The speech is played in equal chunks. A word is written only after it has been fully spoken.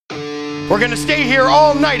We're going to stay here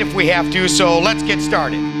all night if we have to, so let's get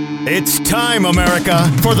started. It's time, America,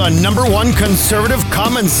 for the #1 conservative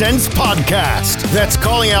common sense podcast that's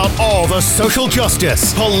calling out all the social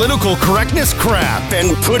justice, political correctness crap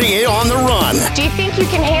and putting it on the run. Do you think you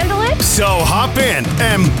can handle it? So hop in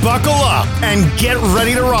and buckle up and get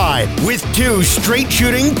ready to ride with two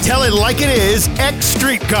straight-shooting, tell it like it is,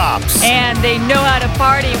 ex-street cops. And they know how to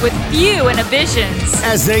party with few inhibitions.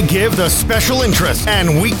 As they give the special interest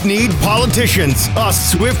and weak-kneed politicians a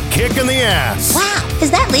swift kick in the ass. Wow,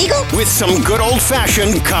 is that legal? With some good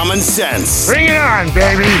old-fashioned common sense. Bring it on,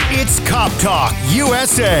 baby. It's Cop Talk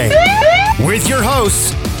USA with your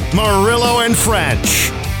hosts, Murillo and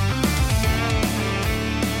French.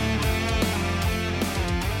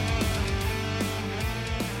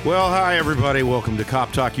 Well, hi, everybody. Welcome to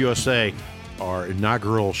Cop Talk USA, our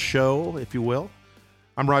inaugural show, if you will.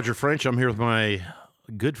 I'm Roger French. I'm here with my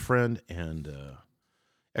good friend and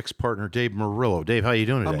ex-partner, Dave Murillo. Dave, how you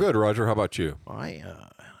doing today? I'm good, Roger. How about you?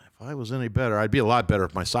 If I was any better, I'd be a lot better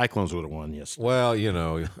if my Cyclones would have won yesterday. Well, you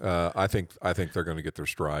know, I think they're going to get their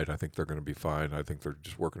stride. I think they're going to be fine. I think they're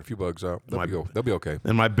just working a few bugs out. They'll be okay.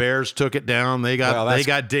 And my Bears took it down. They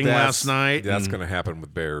got dinged last night. That's going to happen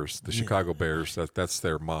with Bears. The Chicago Bears. That's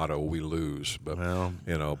their motto. We lose. But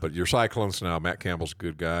but your Cyclones now. Matt Campbell's a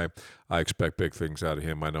good guy. I expect big things out of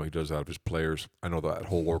him. I know he does out of his players. I know that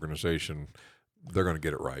whole organization. They're going to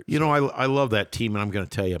get it right. You know, I love that team, and I'm going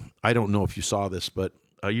to tell you. I don't know if you saw this, but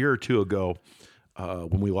a year or two ago,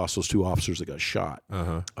 when we lost those two officers that got shot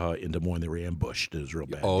in Des Moines, they were ambushed. It was real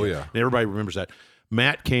bad. Oh, yeah. And everybody remembers that.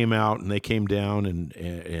 Matt came out, and they came down, and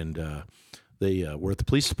they were at the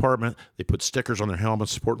police department. They put stickers on their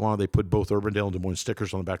helmets, support law. They put both Urbandale and Des Moines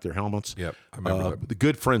stickers on the back of their helmets. Yep, I remember that. The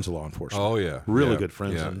good friends of law enforcement. Oh, yeah. Really good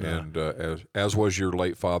friends. Yeah. And as was your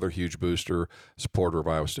late father, huge booster, supporter of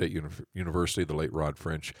Iowa State University, the late Rod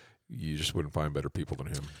French. You just wouldn't find better people than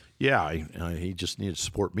him. Yeah, he just needed to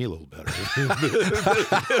support me a little better.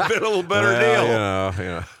 a little better deal.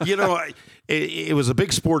 Yeah. You know, it was a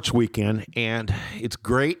big sports weekend, and it's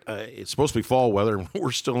great. It's supposed to be fall weather.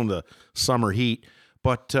 We're still in the summer heat.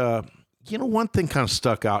 But, one thing kind of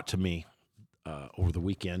stuck out to me over the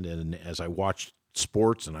weekend, and as I watched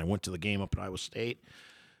sports and I went to the game up at Iowa State,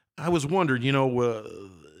 I was wondering,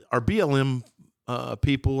 our BLM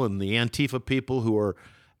people and the Antifa people who are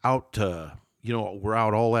out, we're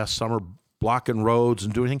out all last summer blocking roads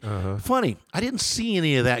and doing things. Funny, I didn't see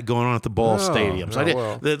any of that going on at the ball stadiums.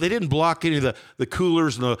 They didn't block any of the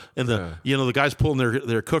coolers and the guys pulling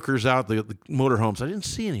their cookers out, the motorhomes. I didn't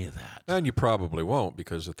see any of that. And you probably won't,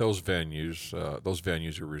 because at those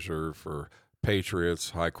venues are reserved for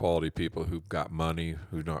patriots, high-quality people who've got money,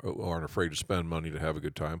 who aren't afraid to spend money to have a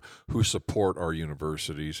good time, who support our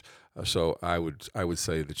universities. So I would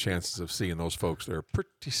say the chances of seeing those folks there are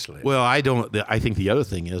pretty slim. Well, I don't. I think the other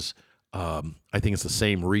thing is, I think it's the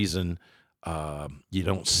same reason you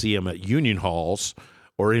don't see them at union halls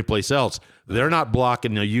or anyplace else. They're not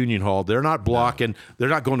blocking the union hall. They're not blocking. They're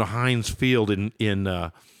not going to Heinz Field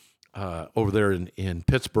in over there in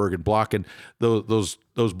Pittsburgh and blocking those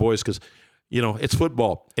boys because. It's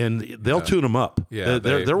football, and they'll tune them up. Yeah,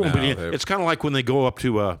 there won't be. It's kind of like when they go up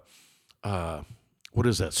to what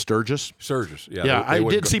is that, Sturgis? Sturgis, yeah. Yeah, I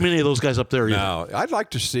didn't see many of those guys up there either. No, I'd like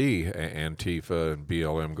to see Antifa and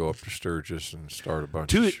BLM go up to Sturgis and start a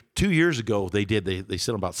bunch. 2 years ago, they did. They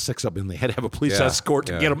sent about 6 of them. They had to have a police escort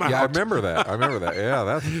to get them out. Yeah, I remember that.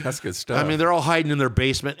 Yeah, that's good stuff. I mean, they're all hiding in their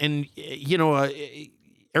basement, and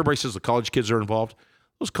everybody says the college kids are involved.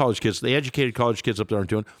 Those college kids, the educated college kids up there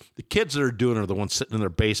aren't doing. The kids that are doing are the ones sitting in their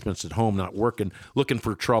basements at home, not working, looking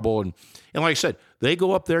for trouble. And like I said, they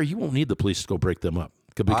go up there. You won't need the police to go break them up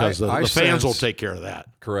because the fans will take care of that.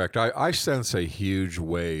 Correct. I sense a huge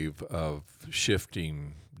wave of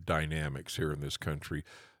shifting dynamics here in this country.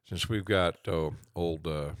 Since we've got old,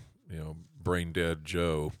 brain dead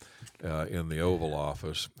Joe in the Oval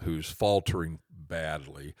Office who's faltering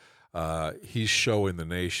badly. He's showing the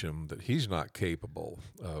nation that he's not capable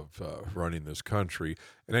of running this country,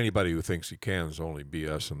 and anybody who thinks he can is only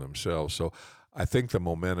BS in themselves. So I think the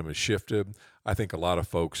momentum has shifted. I think a lot of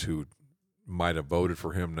folks who might have voted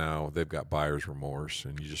for him now, they've got buyer's remorse,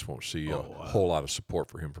 and you just won't see a whole lot of support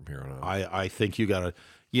for him from here on out. I think you got to,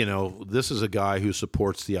 this is a guy who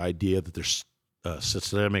supports the idea that there's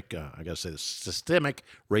systemic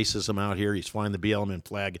racism out here. He's flying the BLM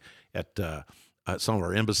flag at some of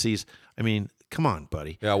our embassies. I mean, come on,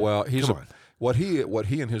 buddy. Yeah, well, what he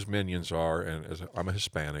and his minions are, and I'm a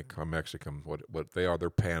Hispanic, I'm Mexican. What they are, they're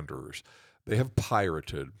panderers. They have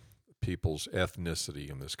pirated people's ethnicity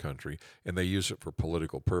in this country, and they use it for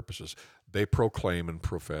political purposes. They proclaim and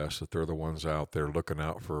profess that they're the ones out there looking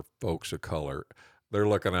out for folks of color. They're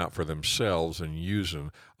looking out for themselves and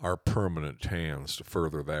using our permanent tans to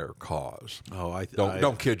further their cause. Oh,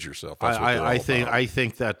 don't kid yourself. That's what they're all about. I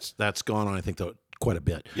think that's gone on. I think quite a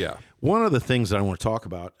bit. Yeah. One of the things that I want to talk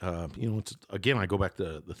about, again, I go back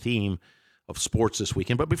to the theme of sports this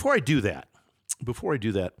weekend. But before I do that,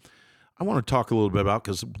 I want to talk a little bit about,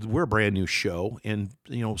 because we're a brand new show, and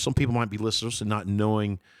some people might be listeners and not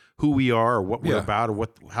knowing who we are or what we're about or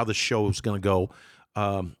how the show is going to go.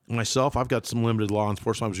 Myself, I've got some limited law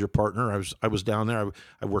enforcement. I was your partner. I was down there.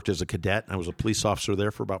 I worked as a cadet. I was a police officer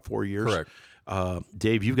there for about 4 years. Correct.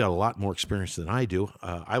 Dave, you've got a lot more experience than I do.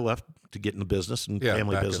 I left to get in the business and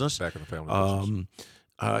family business. Back in the family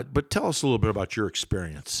business. But tell us a little bit about your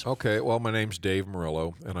experience. Okay, well, my name's Dave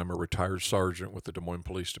Murillo, and I'm a retired sergeant with the Des Moines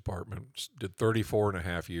Police Department. Did 34 and a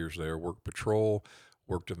half years there, worked patrol,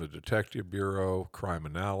 worked in the Detective Bureau, crime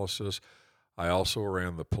analysis. I also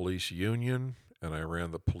ran the police union, and I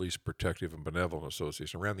ran the Police Protective and Benevolent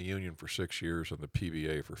Association. I ran the union for 6 years and the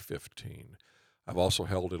PBA for 15. I've also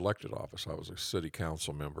held elected office. I was a city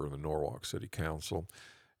council member in the Norwalk City Council,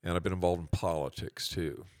 and I've been involved in politics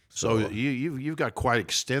too. So you've got quite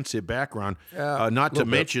extensive background. Yeah, not to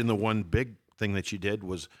mention the one big thing that you did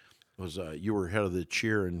was you were head of the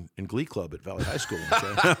cheer and Glee Club at Valley High School.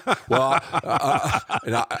 Well,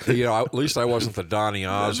 at least I wasn't the Donny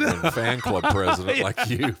Osmond fan club president like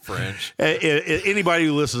you, French. Anybody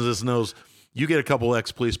who listens to this knows you get a couple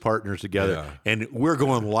ex-police partners together, and we're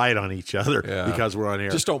going light on each other because we're on air.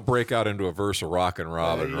 Just don't break out into a verse of Rockin'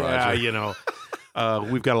 Robin, Roger.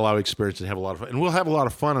 We've got a lot of experience and have a lot of fun. And we'll have a lot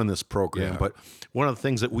of fun on this program. Yeah. But one of the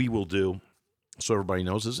things that we will do, so everybody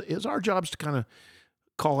knows, is our jobs to kind of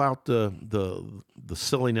call out the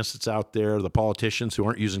silliness that's out there, the politicians who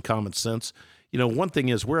aren't using common sense. One thing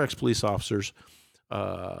is we're ex-police officers,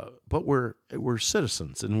 but we're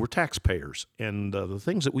citizens and we're taxpayers. And the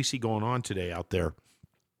things that we see going on today out there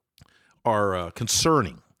are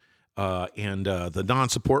concerning. And the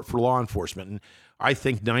non-support for law enforcement. And I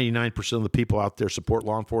think 99% of the people out there support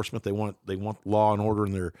law enforcement. They want law and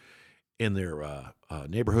order in their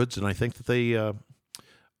neighborhoods, and I think that they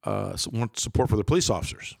want support for their police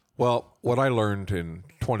officers. Well, what I learned in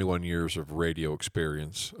 21 years of radio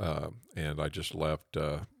experience, and I just left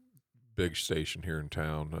a big station here in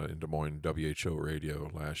town in Des Moines, WHO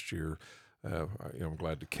Radio, last year. I'm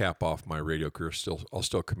glad to cap off my radio career. I'll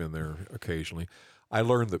still come in there occasionally. I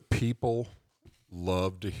learned that people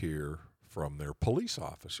love to hear from their police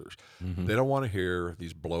officers. Mm-hmm. They don't want to hear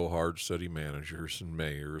these blowhard city managers and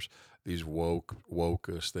mayors, these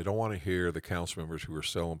wokeists. They don't want to hear the council members who are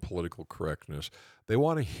selling political correctness. They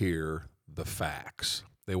want to hear the facts.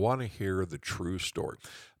 They want to hear the true story.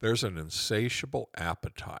 There's an insatiable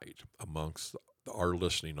appetite amongst our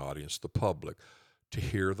listening audience, the public, to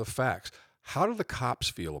hear the facts. How do the cops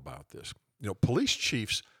feel about this? Police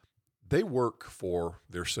chiefs, they work for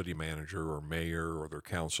their city manager or mayor or their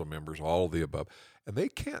council members, all of the above, and they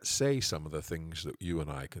can't say some of the things that you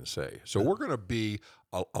and I can say. So we're going to be,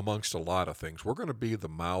 amongst a lot of things, we're going to be the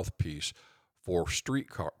mouthpiece for street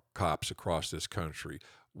cops across this country.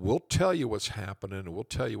 We'll tell you what's happening, and we'll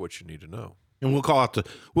tell you what you need to know. And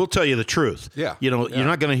we'll tell you the truth. Yeah. You're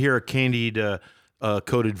not going to hear a candied,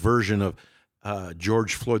 coded version of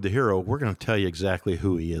George Floyd the hero. We're going to tell you exactly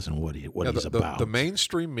who he is and what he's about. The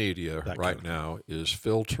mainstream media right now is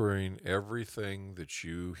filtering everything that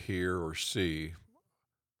you hear or see,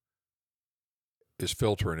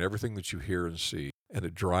 and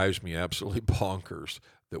it drives me absolutely bonkers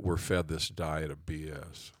that we're fed this diet of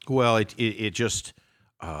BS. Well, it just,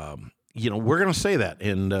 we're going to say that,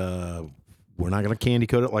 and we're not going to candy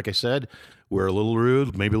coat it. Like I said, we're a little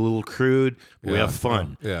rude, maybe a little crude, but we have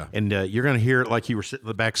fun. Yeah. And you're going to hear it like you were sitting in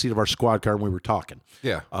the back seat of our squad car when we were talking.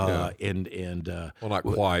 Yeah. And well, not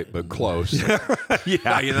quite, but close.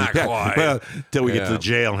 Yeah, you're not quite. Well, till we get to the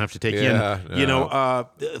jail and have to take you in.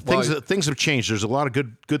 Things have changed. There's a lot of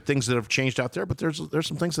good things that have changed out there, but there's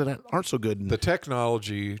some things that aren't so good. The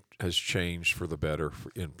technology has changed for the better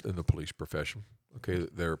in the police profession. Okay,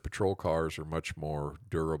 their patrol cars are much more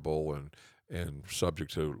durable and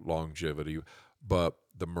subject to longevity, but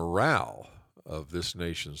the morale of this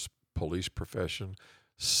nation's police profession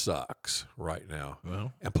sucks right now.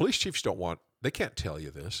 Well, and police chiefs they can't tell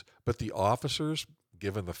you this, but the officers,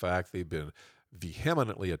 given the fact they've been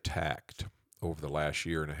vehemently attacked over the last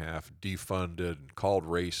year and a half, defunded and called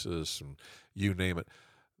racist and you name it,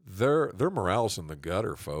 their morale's in the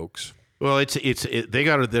gutter, folks. Well, they're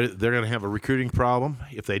going to have a recruiting problem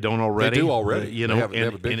if they don't already. They do already.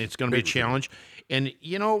 And it's going to be a challenge. And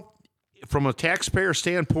from a taxpayer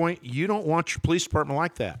standpoint, you don't want your police department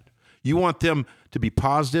like that. You want them to be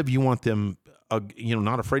positive. You want them,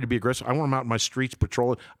 not afraid to be aggressive. I want them out in my streets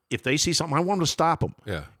patrolling. If they see something, I want them to stop them.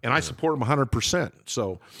 Yeah. And I support them 100%.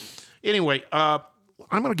 So anyway, I'm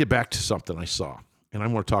going to get back to something I saw, and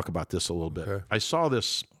I'm going to talk about this a little bit. Okay. I saw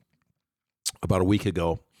this about a week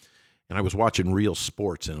ago, and I was watching Real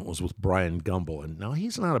Sports, and it was with Brian Gumbel. And now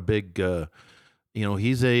he's not a big,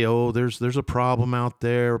 he's there's a problem out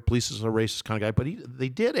there. Police is a racist kind of guy. But they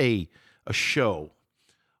did a show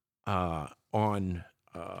on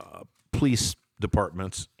police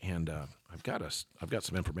departments, and I've got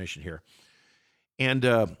some information here, and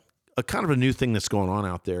a kind of a new thing that's going on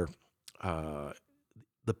out there.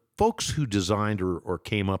 The folks who designed or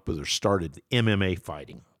came up with or started MMA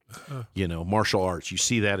fighting, martial arts. You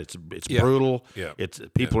see that it's brutal. Yeah. It's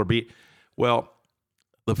people are beat. Well,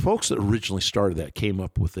 the folks that originally started that came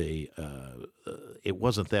up with it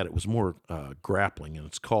wasn't that. It was more grappling, and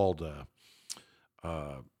it's called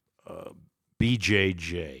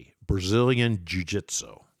BJJ, Brazilian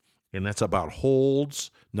Jiu-Jitsu. And that's about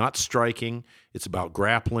holds, not striking. It's about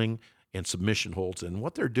grappling and submission holds. And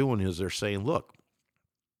what they're doing is they're saying, look,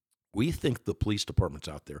 we think the police departments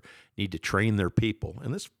out there need to train their people.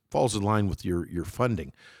 And this falls in line with your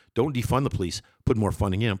funding. Don't defund the police, put more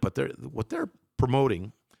funding in. But what they're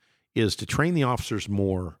promoting is to train the officers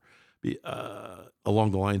more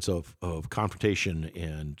along the lines of confrontation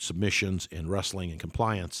and submissions and wrestling and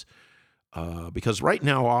compliance. Because right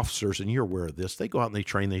now, officers, and you're aware of this, they go out and they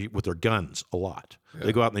train with their guns a lot. Yeah.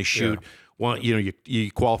 They go out and they shoot. Yeah. Well,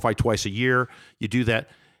 you qualify twice a year. You do that,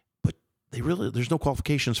 but there's no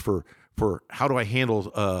qualifications for how do I handle,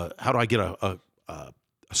 how do I get a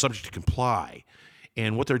subject to comply.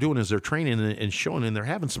 And what they're doing is they're training and showing, and they're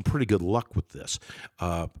having some pretty good luck with this.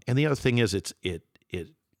 And the other thing is,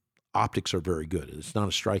 optics are very good. It's not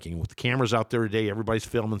as striking. With the cameras out there today, everybody's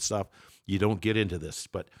filming stuff. You don't get into this,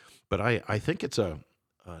 but I think it's a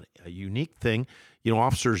unique thing.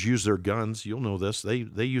 Officers use their guns. You'll know this.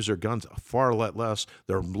 They use their guns far less.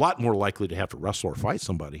 They're a lot more likely to have to wrestle or fight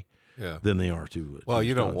somebody than they are to. Well,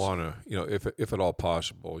 you don't want to, if at all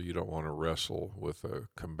possible, you don't want to wrestle with a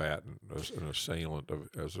combatant, an assailant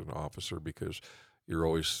as an officer, because you're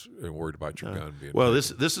always worried about your gun being. Well,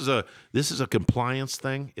 this is a compliance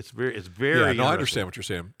thing. It's very. Yeah, no, I understand what you're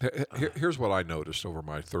saying. Here's what I noticed over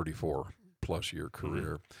my 34+ year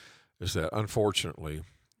career, is that unfortunately,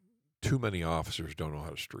 too many officers don't know how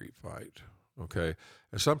to street fight. Okay,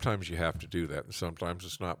 and sometimes you have to do that, and sometimes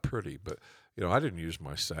it's not pretty. But I didn't use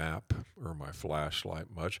my SAP or my flashlight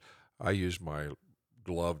much. I used my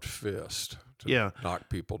gloved fist to knock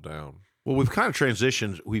people down. Well, we've kind of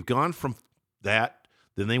transitioned. We've gone from that,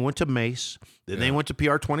 then they went to mace, then they went to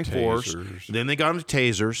PR-24s, tasers. Then they got into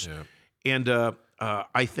tasers. Yeah. And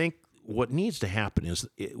I think what needs to happen is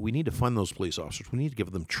we need to fund those police officers. We need to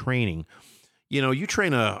give them training. You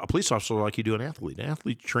train a police officer like you do an athlete. An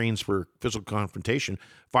athlete trains for physical confrontation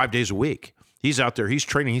 5 days a week. He's out there, he's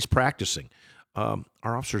training, he's practicing. Our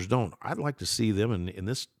officers don't. I'd like to see them, and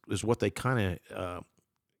this is what they kind of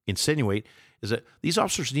insinuate, is that these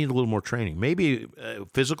officers need a little more training. Maybe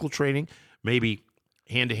physical training, maybe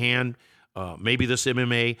hand-to-hand, maybe this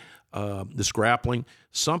MMA, this grappling,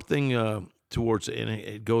 something towards, and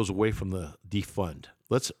it goes away from the defund.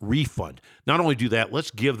 Let's refund. Not only do that,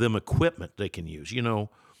 let's give them equipment they can use.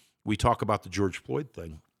 We talk about the George Floyd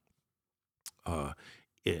thing.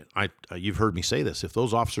 You've heard me say this. If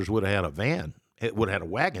those officers would have had a van, it would have had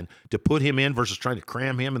a wagon to put him in versus trying to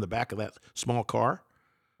cram him in the back of that small car.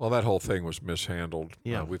 Well, that whole thing was mishandled.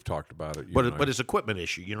 Yeah, we've talked about it. But it's equipment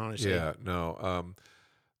issue. You know what I'm saying? Yeah, no.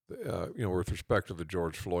 With respect to the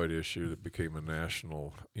George Floyd issue that became a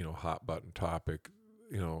national, hot button topic,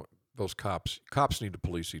 those cops need to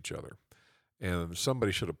police each other, and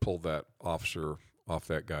somebody should have pulled that officer off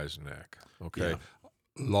that guy's neck. Okay,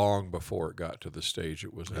 long before it got to the stage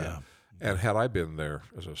it was at. And had I been there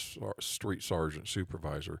as a street sergeant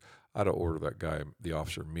supervisor, I'd have ordered the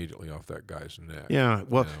officer immediately off that guy's neck. Yeah,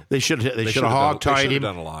 well, they should have hogtied him.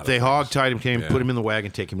 They hogtied him, put him in the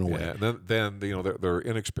wagon, take him away. Yeah, and then they're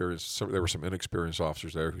inexperienced. There were some inexperienced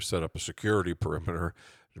officers there who set up a security perimeter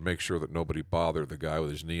to make sure that nobody bothered the guy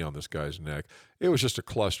with his knee on this guy's neck. It was just a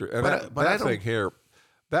cluster. And that thing here,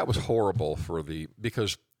 that was horrible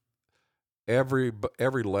because every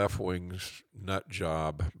left wing's nut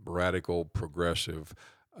job, radical progressive,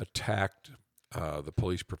 attacked the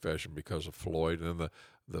police profession because of Floyd, and then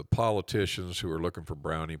the politicians who were looking for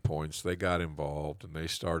brownie points, they got involved and they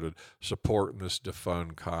started supporting this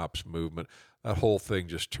defund cops movement. That whole thing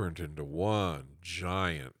just turned into one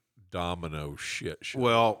giant domino shit show.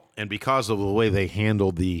 Well, and because of the way they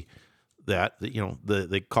handled the that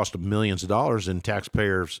they cost them millions of dollars in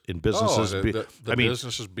taxpayers in businesses. The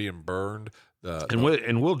businesses being burned. We're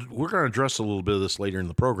going to address a little bit of this later in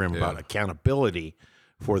the program about accountability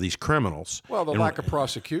for these criminals. Well, the lack of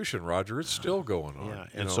prosecution, Roger, it's still going on. Yeah,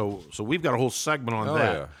 and so we've got a whole segment on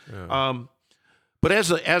that. Yeah. But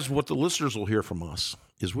as what the listeners will hear from us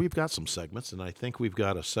is we've got some segments, and I think we've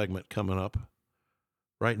got a segment coming up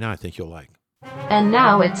right now I think you'll like. And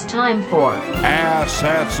now it's time for Ass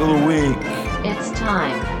Hats of the Week. It's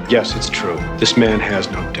time. Yes, it's true. This man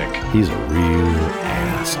has no dick. He's a real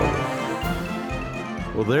asshole.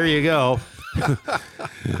 Well, there you go.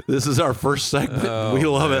 This is our first segment. We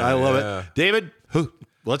love it. I love it. David,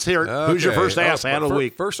 let's hear it. Who's your first ass hat of the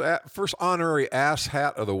week? First honorary ass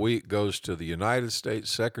hat of the week goes to the United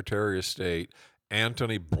States Secretary of State,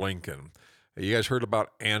 Antony Blinken. You guys heard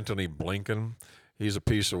about Antony Blinken? He's a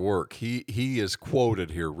piece of work. He is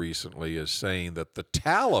quoted here recently as saying that the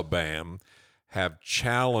Taliban have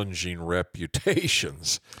challenging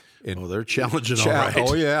reputations. They're challenging all right.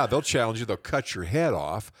 Oh yeah, they'll challenge you. They'll cut your head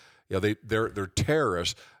off. They're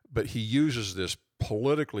terrorists, but he uses this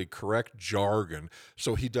politically correct jargon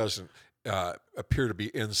so he doesn't appear to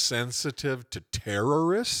be insensitive to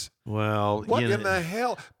terrorists. Well, what in the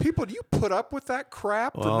hell, people? Do you put up with that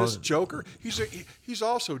crap from this joker? He's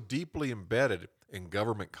also deeply embedded in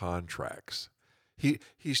government contracts.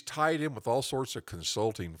 He's tied in with all sorts of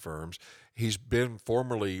consulting firms. He's been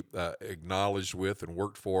formerly acknowledged with and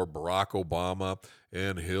worked for Barack Obama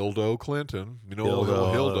and Hildo Clinton. You know,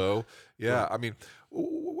 Hildo. Yeah, I mean,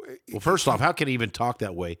 well, first off, how can he even talk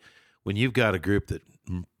that way when you've got a group that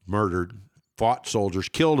murdered, fought soldiers,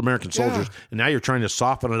 killed American soldiers, and now you're trying to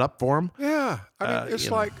soften it up for them? Yeah, I mean, it's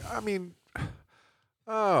like,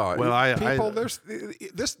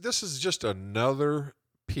 this is just another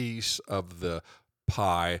piece of the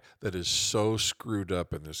pie that is so screwed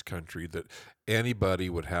up in this country that anybody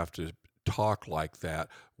would have to talk like that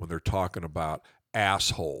when they're talking about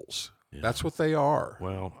assholes. Yeah. That's what they are.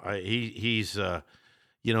 Well, he's that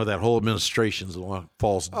whole administration's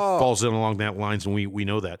falls in along that lines, and we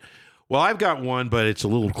know that. Well, I've got one, but it's a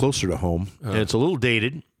little closer to home, and it's a little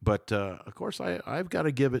dated. But of course, I've got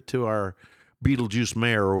to give it to our Beetlejuice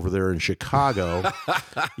mayor over there in Chicago,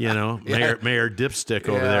 Mayor Dipstick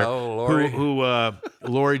over there, who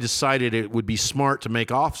Lori decided it would be smart to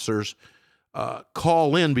make officers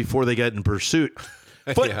call in before they get in pursuit.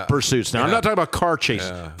 Foot pursuits. Now, I'm not talking about car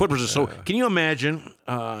chases, foot pursuits. So can you imagine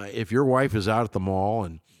if your wife is out at the mall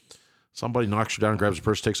and somebody knocks her down, grabs her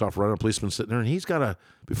purse, takes off running, a policeman's sitting there, and he's got to,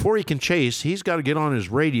 before he can chase, he's got to get on his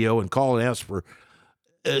radio and call and ask for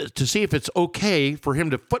to see if it's okay for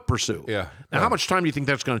him to foot pursue. Yeah. Now, how much time do you think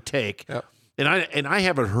that's going to take? Yeah. And I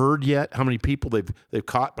haven't heard yet how many people they've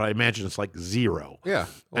caught, but I imagine it's like zero. Yeah.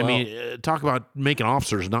 Well, I mean, talk about making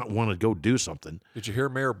officers not want to go do something. Did you hear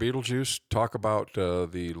Mayor Beetlejuice talk about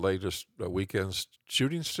the latest weekend's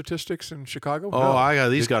shooting statistics in Chicago? Oh,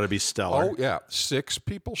 these got to be stellar. Oh, yeah. 6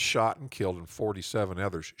 people shot and killed and 47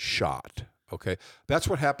 others shot. Okay. That's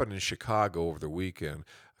what happened in Chicago over the weekend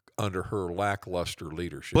under her lackluster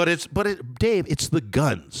leadership. Dave, it's the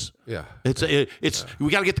guns. Yeah.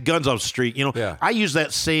 We got to get the guns off the street. I used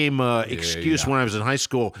that same excuse when I was in high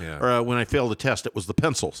school or when I failed the test. It was the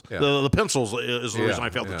pencils. Yeah. The pencils is the reason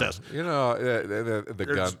I failed the test.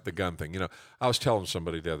 The gun thing. I was telling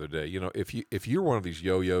somebody the other day, if you're one of these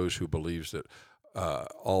yo-yos who believes that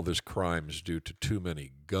all this crime is due to too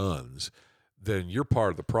many guns, then you're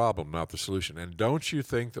part of the problem, not the solution. And don't you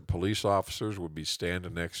think that police officers would be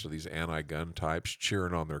standing next to these anti-gun types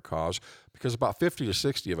cheering on their cause? Because about 50 to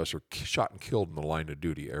 60 of us are shot and killed in the line of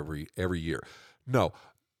duty every year. No,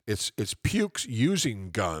 it's pukes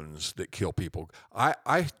using guns that kill people.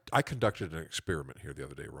 I conducted an experiment here the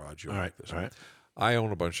other day, Raj. All right. I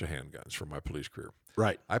own a bunch of handguns from my police career.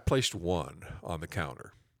 Right. I placed one on the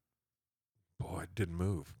counter. Boy, it didn't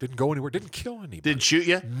move. Didn't go anywhere. Didn't kill anybody. Didn't shoot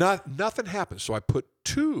you? Nothing happened. So I put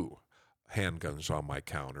 2 handguns on my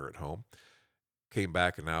counter at home. Came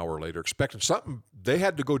back an hour later expecting something. They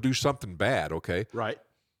had to go do something bad, okay? Right.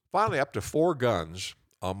 Finally, up to 4 guns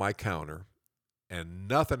on my counter, and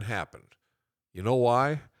nothing happened. You know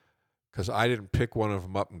why? Because I didn't pick one of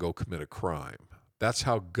them up and go commit a crime. That's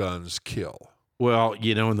how guns kill. Well,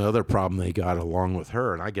 and the other problem they got along with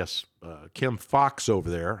her, and I guess Kim Fox over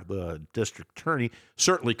there, the district attorney,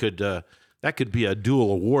 certainly could, that could be a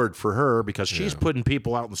dual award for her because she's putting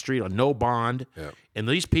people out in the street on no bond. Yeah. And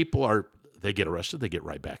these people they get arrested, they get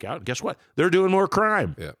right back out. And guess what? They're doing more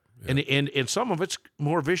crime. Yeah. And some of it's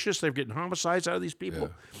more vicious. They're getting homicides out of these people.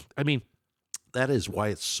 Yeah. I mean, that is why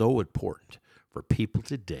it's so important for people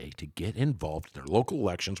today to get involved in their local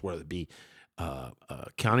elections, whether it be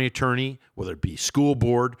county attorney, whether it be school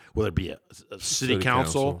board, whether it be a city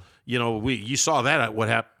council. You know, you saw that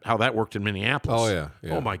at how that worked in Minneapolis. Oh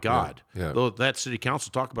yeah. Oh my God. Yeah. Though that city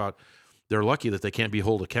council, talk about, they're lucky that they can't be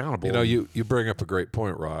held accountable. You know, you bring up a great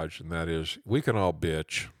point, Raj, and that is we can all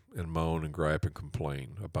bitch and moan and gripe and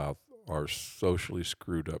complain about our socially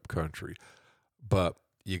screwed up country, but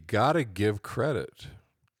you got to give credit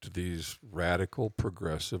to these radical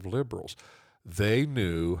progressive liberals. They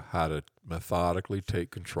knew how to methodically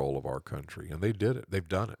take control of our country, and they did it. They've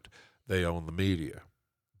done it. They own the media.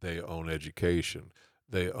 They own education.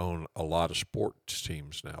 They own a lot of sports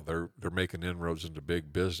teams now. They're making inroads into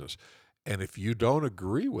big business. And if you don't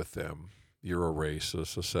agree with them, you're a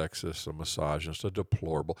racist, a sexist, a misogynist, a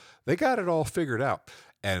deplorable. They got it all figured out.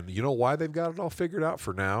 And you know why they've got it all figured out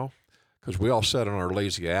for now? Because we all sat on our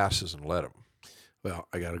lazy asses and let them. Well,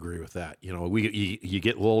 I got to agree with that. You know, you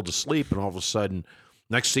get lulled to sleep, and all of a sudden,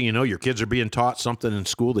 next thing you know, your kids are being taught something in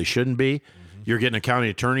school they shouldn't be. Mm-hmm. You're getting a county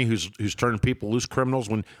attorney who's turning people loose, criminals,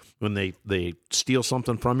 when they steal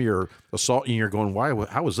something from you or assault you, and you're going,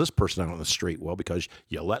 how is this person out on the street? Well, because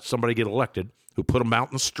you let somebody get elected who put them out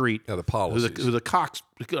in the street. Yeah, the policies. Who the cops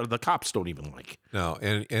don't even like. No,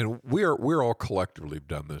 and we're all collectively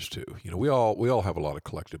done this too. You know, we all have a lot of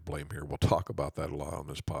collective blame here. We'll talk about that a lot on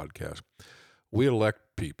this podcast. We elect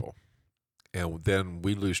people, and then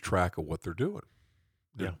we lose track of what they're doing.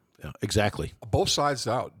 Yeah, exactly. Both sides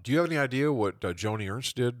out. Do you have any idea what Joni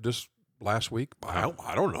Ernst did this last week? I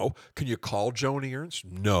don't know. Can you call Joni Ernst?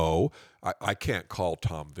 No. I can't call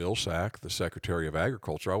Tom Vilsack, the Secretary of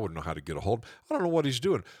Agriculture. I wouldn't know how to get a hold of him. I don't know what he's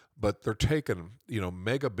doing. But they're taking,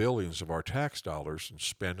 mega billions of our tax dollars and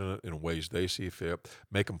spending it in ways they see fit,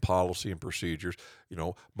 making policy and procedures.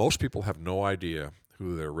 Most people have no idea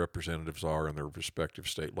who their representatives are in their respective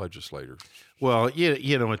state legislators. Well,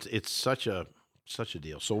 it's such a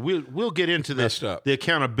deal. So we'll get into this, the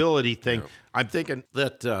accountability thing. Yeah. I'm thinking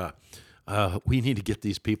that we need to get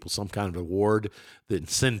these people some kind of award that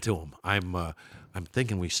send to them. I'm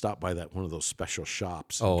thinking we stop by one of those special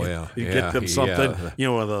shops. Get them something. The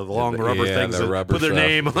long rubber things. The rubber put their stuff.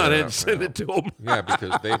 name on it and send it to them. Yeah,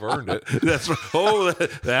 because they've earned it. That's right. Oh,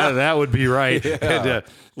 that would be right. Yeah. And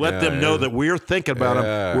let them know that we're thinking about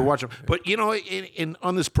them. We're watching. But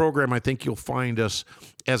on this program, I think you'll find us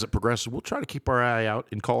as it progresses. We'll try to keep our eye out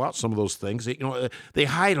and call out some of those things. They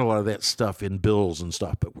hide a lot of that stuff in bills and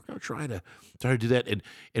stuff, but we're going to try to do that, and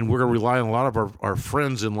we're going to rely on a lot of our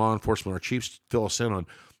friends in law enforcement, our chiefs, to fill us in on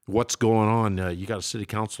what's going on. You got a city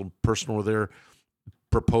council person over there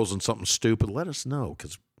proposing something stupid. Let us know,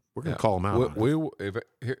 because we're going to call them out.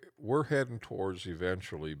 We're heading towards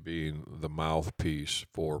eventually being the mouthpiece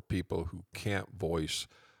for people who can't voice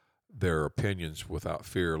their opinions without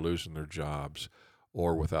fear of losing their jobs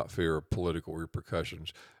or without fear of political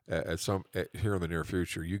repercussions. Here in the near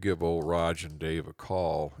future, you give old Raj and Dave a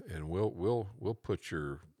call, and we'll put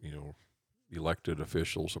your elected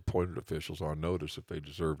officials, appointed officials on notice if they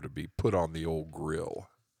deserve to be put on the old grill.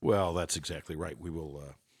 Well, that's exactly right. We will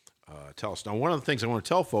tell us. Now, one of the things I want to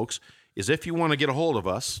tell folks is if you want to get a hold of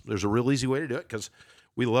us, there's a real easy way to do it, because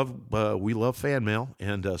we love fan mail,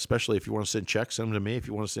 and especially if you want to send checks, send them to me. If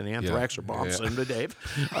you want to send anthrax or bombs, send them to Dave.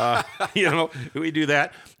 We do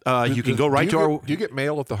that. You can go right to our. Do you get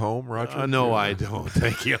mail at the home, Roger? No, I don't.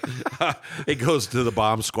 Thank you. It goes to the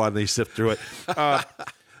bomb squad, and they sift through it.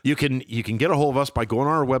 You can get a hold of us by going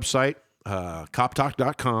on our website,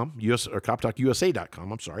 coptalk.com, or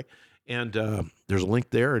coptalkusa.com. I'm sorry, and there's a link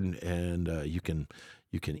there, and you can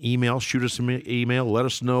shoot us an email, let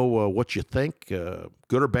us know what you think, good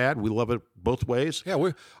or bad. We love it both ways. Yeah,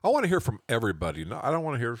 I want to hear from everybody. No, I don't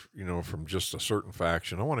want to hear from just a certain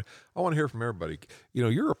faction. I want to hear from everybody.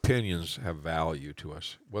 Your opinions have value to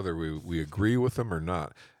us, whether we agree with them or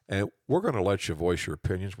not, and we're going to let you voice your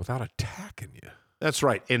opinions without attacking you. That's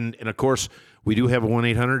right. And of course, we do have a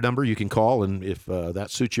 1-800 number you can call, and if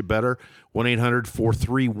that suits you better,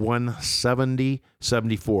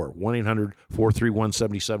 1-800-431-7074.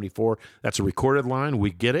 1-800-431-7074. That's a recorded line.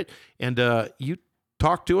 We get it. And you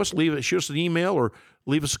talk to us, shoot us an email or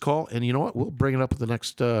leave us a call, and you know what? We'll bring it up at the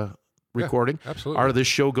next recording. Yeah, absolutely. This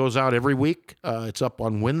show goes out every week. It's up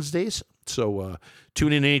on Wednesdays. So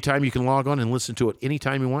tune in anytime. You can log on and listen to it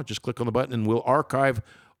anytime you want. Just click on the button, and we'll archive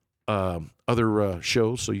other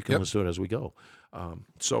shows so you can listen to it as we go.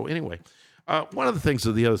 So anyway, one of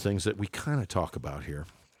the other things that we kind of talk about here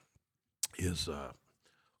is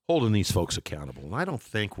holding these folks accountable. And I don't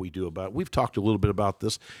think we do we've talked a little bit about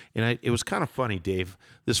this, and it was kind of funny, Dave.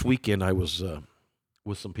 This weekend I was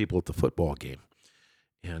with some people at the football game,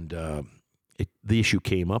 and the issue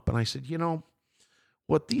came up, and I said,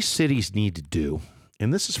 what these cities need to do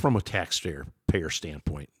and this is from a taxpayer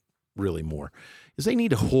standpoint, really more, is they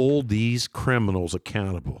need to hold these criminals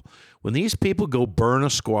accountable. When these people go burn a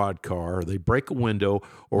squad car, or they break a window,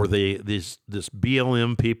 or this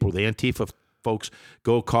BLM people, the Antifa folks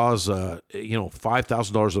go cause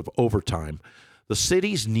 $5,000 of overtime, the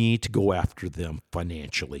cities need to go after them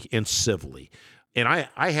financially and civilly. And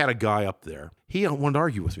I had a guy up there. He wanted to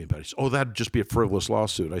argue with me about it. He said, that'd just be a frivolous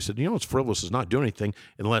lawsuit. I said, what's frivolous is not doing anything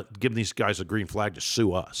and give these guys a green flag to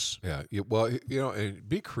sue us. Yeah. Well, and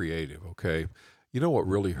be creative, okay? You know what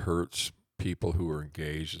really hurts people who are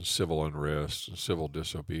engaged in civil unrest and civil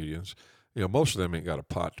disobedience? Most of them ain't got a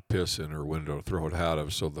pot to piss in or window to throw it out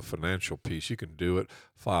of. So the financial piece, you can do it,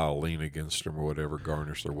 file a lien against them or whatever,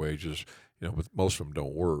 garnish their wages. But most of them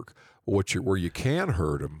don't work. Where you can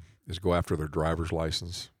hurt them is go after their driver's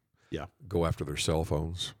license. Yeah. Go after their cell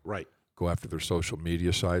phones. Right. Go after their social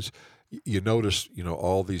media sites. You notice,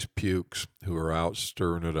 all these pukes who are out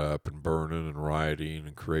stirring it up and burning and rioting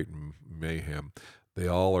and creating mayhem, they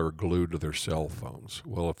all are glued to their cell phones.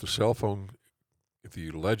 Well, if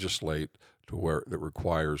you legislate to where that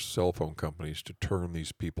requires cell phone companies to turn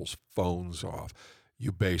these people's phones off,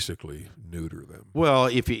 you basically neuter them. Well,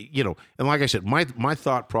 if and like I said, my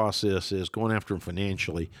thought process is going after them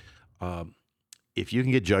financially. If you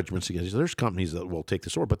can get judgments against, there's companies that will take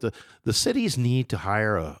this over, but the cities need to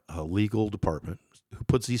hire a legal department who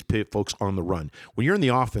puts these folks on the run. When you're in the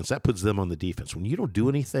offense, that puts them on the defense. When you don't do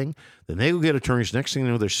anything, then they go get attorneys. Next thing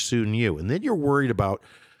you know, they're suing you, and then you're worried about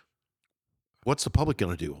what's the public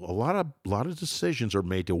going to do. A lot of decisions are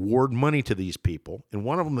made to award money to these people, and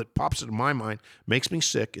one of them that pops into my mind, makes me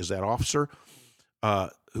sick, is that officer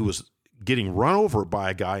who was getting run over by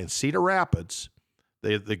a guy in Cedar Rapids.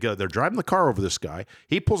 They're driving the car over this guy.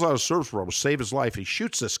 He pulls out a service rifle to save his life. He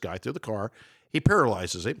shoots this guy through the car. He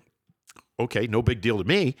paralyzes him. Okay, no big deal to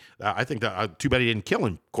me. I think that too bad he didn't kill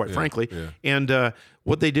him, quite frankly. Yeah. And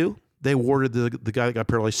what'd they do? They awarded the guy that got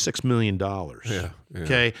paralyzed $6 million. Yeah.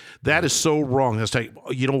 Okay, that is so wrong.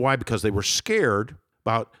 You know why? Because they were scared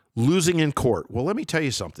about losing in court. Well, let me tell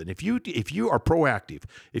you something. If you are proactive,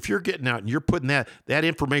 if you're getting out and you're putting that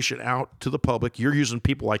information out to the public, you're using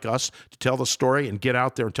people like us to tell the story and get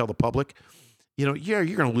out there and tell the public, you're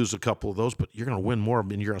going to lose a couple of those, but you're going to win more of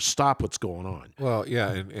them, and you're going to stop what's going on. Well, yeah,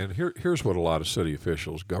 and here's what a lot of city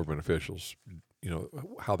officials, government officials,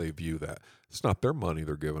 how they view that. It's not their money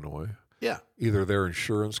they're giving away. Yeah. Either their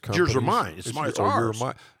insurance companies. Yours or mine. It's ours.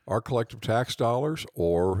 Our collective tax dollars,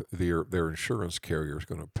 or their insurance carrier is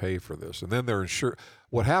going to pay for this. And then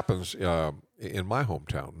what happens in my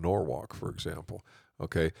hometown, Norwalk, for example,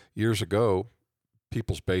 okay, years ago,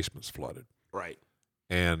 people's basements flooded. Right.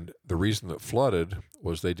 And the reason that flooded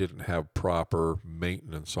was they didn't have proper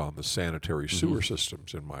maintenance on the sanitary sewer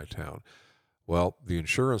systems in my town. Well, the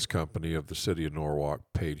insurance company of the city of Norwalk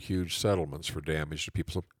paid huge settlements for damage to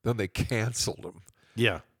people. Then they canceled them.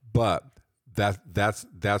 Yeah. But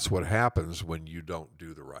that's what happens when you don't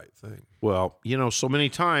do the right thing. Well, so many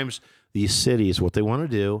times these cities, what they want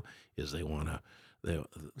to do is they want to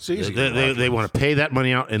pay that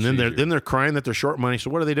money out, and then they're crying that they're short money.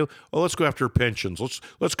 So what do? Oh, let's go after pensions.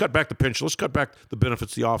 Let's cut back the pension. Let's cut back the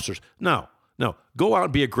benefits to the officers. No. Go out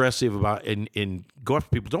and be aggressive about and go after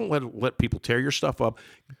people. Don't let people tear your stuff up,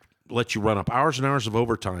 let you run up hours and hours of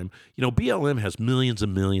overtime. BLM has millions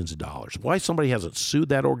and millions of dollars. Why somebody hasn't sued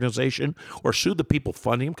that organization or sued the people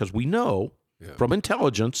funding them? Because we know from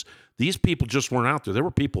intelligence, these people just weren't out there. There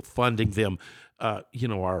were people funding them.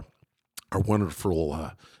 Our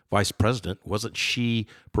wonderful vice president, wasn't she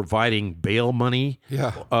providing bail money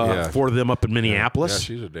for them up in Minneapolis? Yeah,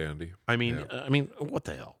 she's a dandy. I mean, what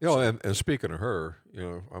the hell? And speaking of her,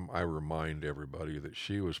 I remind everybody that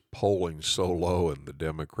she was polling so low in the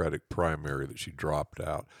Democratic primary that she dropped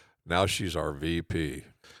out. Now she's our VP.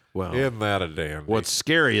 Well, isn't that a dandy? What's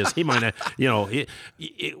scary is he might not,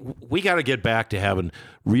 we got to get back to having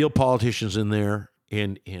real politicians in there.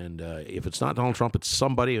 And if it's not Donald Trump, it's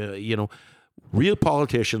somebody, real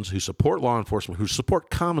politicians who support law enforcement, who support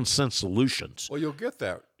common sense solutions. Well, you'll get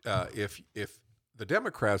that if the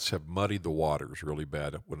Democrats have muddied the waters really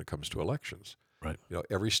bad when it comes to elections. Right.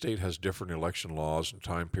 Every state has different election laws and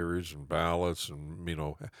time periods and ballots and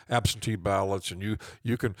absentee ballots, and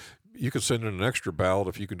you can send in an extra ballot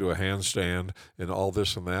if you can do a handstand and all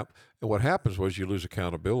this and that. And what happens was you lose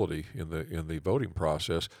accountability in the voting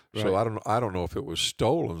process. Right. So I don't know if it was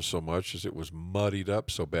stolen so much as it was muddied up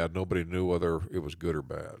so bad nobody knew whether it was good or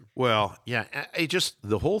bad. Well, yeah,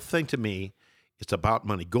 the whole thing to me, it's about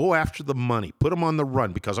money. Go after the money. Put them on the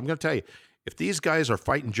run, because I'm going to tell you, if these guys are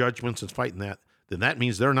fighting judgments and fighting that, then that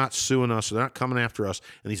means they're not suing us, or they're not coming after us.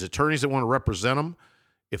 And these attorneys that want to represent them,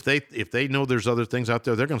 If they know there's other things out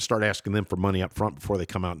there, they're going to start asking them for money up front before they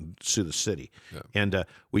come out and sue the city. Yeah. And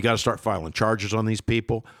we got to start filing charges on these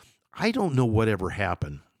people. I don't know whatever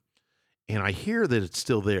happened, and I hear that it's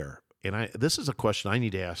still there. And this is a question I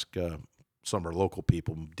need to ask some of our local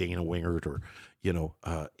people, Dana Wingert, or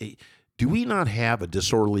do we not have a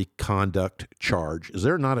disorderly conduct charge? Is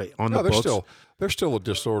there not the books? There's still a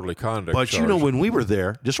disorderly conduct but charge. When we were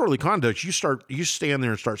there, disorderly conduct, you stand there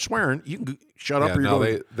and start swearing, you can shut up.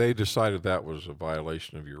 They decided that was a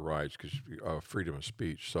violation of your rights because freedom of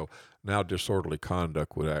speech. So now disorderly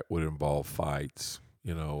conduct would involve fights.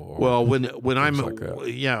 When I'm like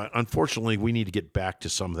unfortunately, we need to get back to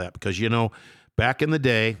some of that because back in the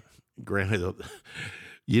day, granted.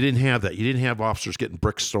 You didn't have that. You didn't have officers getting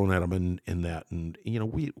bricks thrown at them and that. And,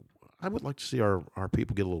 I would like to see our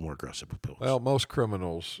people get a little more aggressive with police. Well, most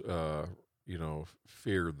criminals,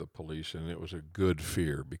 feared the police, and it was a good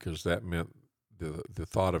fear because that meant the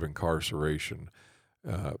thought of incarceration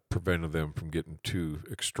prevented them from getting too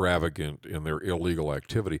extravagant in their illegal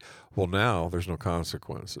activity. Well, now there's no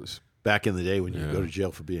consequences. Back in the day when you go to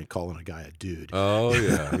jail for calling a guy a dude. Oh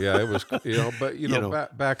yeah, it was back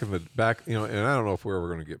in the and I don't know if we're ever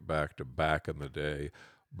going to get back to back in the day,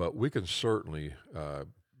 but we can certainly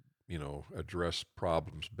address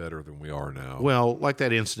problems better than we are now. Well, like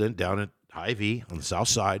that incident down at Hy-Vee on the south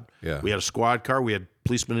side. Yeah, we had a squad car, we had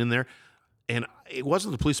policemen in there, and it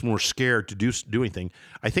wasn't the policemen were scared to do anything.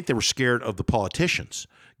 I think they were scared of the politicians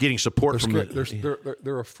getting support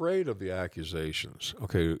they're afraid of the accusations.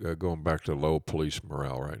 Okay, going back to low police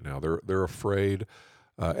morale right now, they're afraid,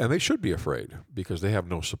 and they should be afraid because they have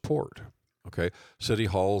no support. Okay, city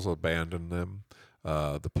halls abandoned them.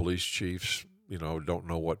 The police chiefs, don't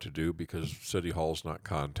know what to do because city hall's not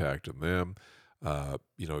contacting them.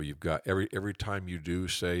 You've got every time you do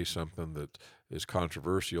say something that is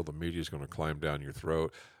controversial, the media is going to climb down your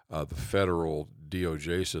throat. The federal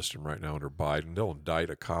DOJ system right now under Biden, they'll indict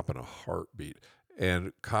a cop in a heartbeat.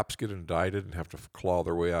 And cops get indicted and have to claw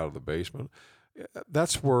their way out of the basement.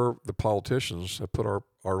 That's where the politicians have put our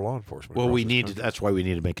law enforcement. Well, that's why we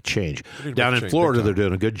need to make a change. Down in Florida, they're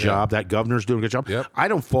doing a good job. That governor's doing a good job. Yep. I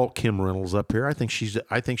don't fault Kim Reynolds up here. I think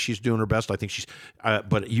she's doing her best. I think she's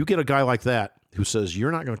but you get a guy like that who says,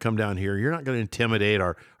 you're not going to come down here. You're not going to intimidate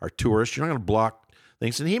our tourists. You're not going to block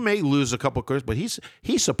things, and he may lose a couple of cars, but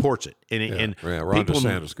he supports it. And Ron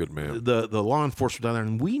DeSantis, good man. The law enforcement down there,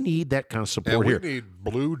 and we need that kind of support here. We need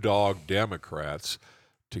blue dog Democrats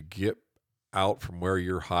to get out from where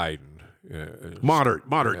you're hiding. Moderate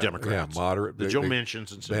Democrats. Yeah, moderate. The Joe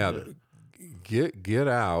Manchins and stuff. Get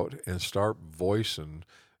out and start voicing,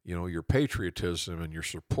 your patriotism and your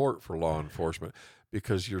support for law enforcement.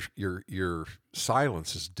 Because your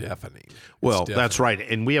silence is deafening. Well, that's right.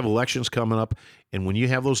 And we have elections coming up. And when you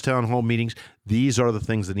have those town hall meetings, these are the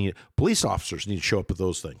things that need. Police officers need to show up with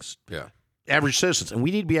those things. Yeah. Average citizens. And we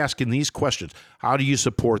need to be asking these questions. How do you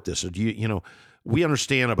support this? Or do you, we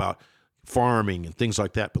understand about farming and things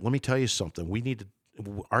like that. But let me tell you something.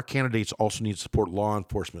 Our candidates also need to support law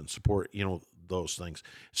enforcement, support, those things,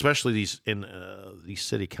 especially these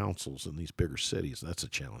city councils in these bigger cities. That's a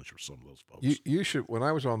challenge for some of those folks. You should. When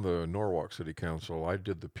I was on the Norwalk City Council, I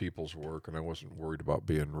did the people's work, and I wasn't worried about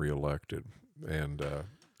being reelected. And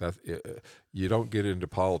you don't get into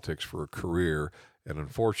politics for a career, and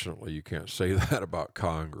unfortunately, you can't say that about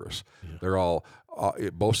Congress. Yeah. They're all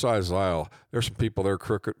both sides of the aisle. There's some people they're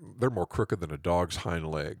crooked. They're more crooked than a dog's hind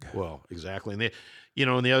leg. Well, exactly, and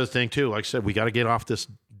and the other thing too, like I said, we got to get off this.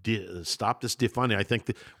 Stop this defunding. I think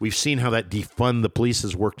that we've seen how that defund the police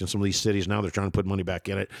has worked in some of these cities. Now they're trying to put money back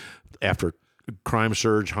in it after crime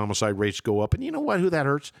surge, homicide rates go up. And you know what? Who that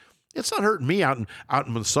hurts? It's not hurting me out in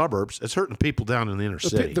the suburbs. It's hurting people down in the inner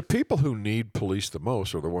city. The people who need police the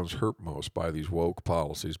most are the ones hurt most by these woke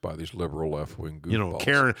policies, by these liberal left-wing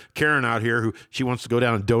goofballs. Karen out here, who she wants to go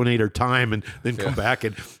down and donate her time and then come back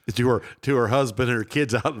and to her husband and her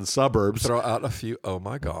kids out in the suburbs. Throw out a few, oh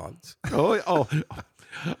my gods. Oh.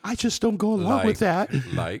 I just don't go along with that.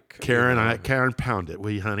 Karen, Karen, pound it,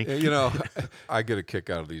 will you, honey? I get a kick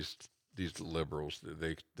out of these liberals.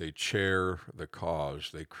 They chair the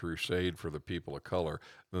cause. They crusade for the people of color.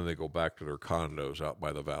 Then they go back to their condos out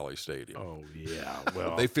by the Valley Stadium. Oh yeah,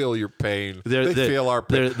 well they feel your pain. They feel our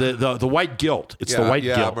pain. The white guilt. It's the white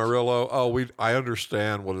guilt. Yeah, Murillo. I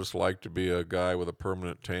understand what it's like to be a guy with a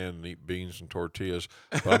permanent tan and eat beans and tortillas.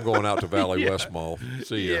 But I'm going out to Valley West Mall.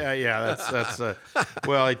 See ya. Yeah. That's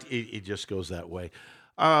well, it just goes that way.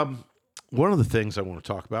 One of the things I want to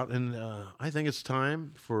talk about, and I think it's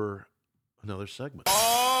time for another segment.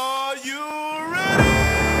 Are you ready?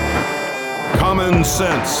 Common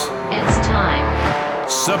Sense. It's time.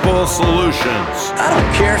 Simple Solutions. I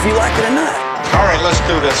don't care if you like it or not. All right, let's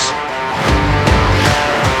do this.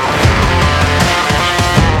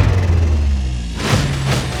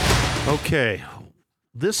 Okay,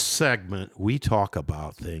 this segment, we talk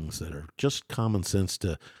about things that are just common sense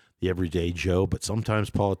to the everyday Joe, but sometimes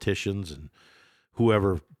politicians and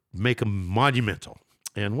whoever make them monumental.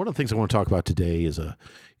 And one of the things I want to talk about today is a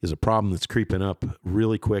problem that's creeping up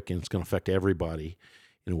really quick, and it's going to affect everybody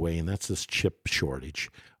in a way, and that's this chip shortage.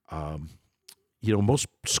 Most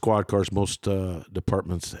squad cars, most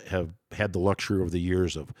departments have had the luxury over the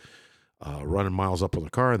years of running miles up on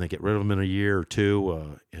the car, and they get rid of them in a year or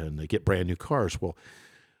two, and they get brand new cars. Well,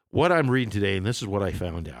 what I'm reading today, and this is what I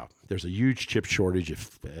found out, there's a huge chip shortage,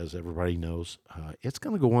 as everybody knows. It's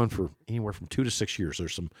going to go on for anywhere from 2 to 6 years.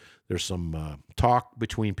 There's some talk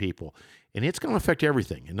between people, and it's going to affect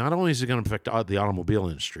everything. And not only is it going to affect the automobile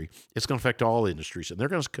industry, it's going to affect all industries, and they're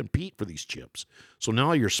going to compete for these chips. So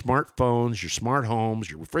now your smartphones, your smart homes,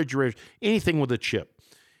 your refrigerators, anything with a chip.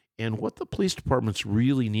 And what the police departments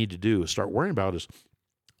really need to do is start worrying about is,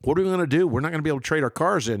 what are we going to do? We're not going to be able to trade our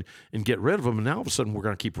cars in and get rid of them. And now all of a sudden we're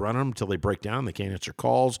going to keep running them until they break down. They can't answer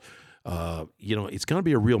calls. It's going to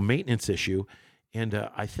be a real maintenance issue. And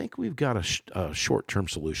I think we've got a short-term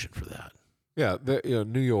solution for that. Yeah,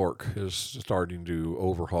 New York is starting to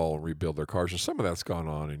overhaul and rebuild their cars. And some of that's gone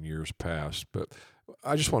on in years past. But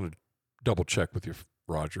I just want to double-check with you,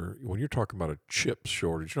 Roger. When you're talking about a chip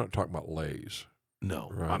shortage, you're not talking about Lay's.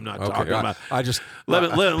 No, right. I'm not talking about. I just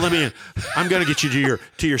let me in. I'm going to get you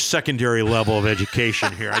to your secondary level of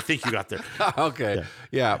education here. I think you got there. Okay,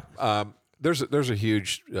 yeah. There's a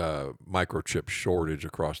huge microchip shortage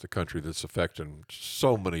across the country that's affecting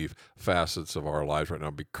so many facets of our lives right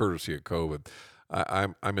now, courtesy of COVID.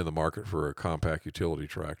 I'm in the market for a compact utility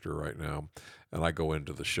tractor right now, and I go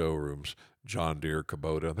into the showrooms, John Deere,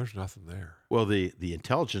 Kubota. There's nothing there. Well, the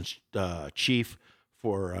intelligence chief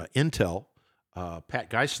for Intel. Pat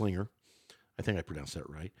Geislinger, I think I pronounced that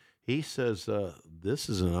right. He says this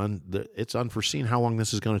is it's unforeseen how long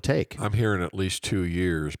this is going to take. I'm hearing at least 2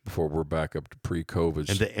 years before we're back up to pre-COVID.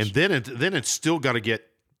 And then it's still got to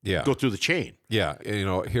go through the chain. Yeah,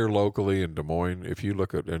 here locally in Des Moines, if you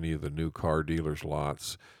look at any of the new car dealers'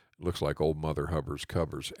 lots, it looks like old Mother Hubbard's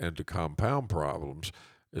covers. And to compound problems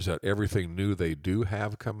is that everything new they do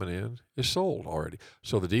have coming in is sold already.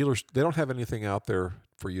 So the dealers, they don't have anything out there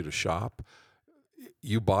for you to shop.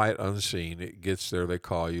 You buy it unseen. It gets there. They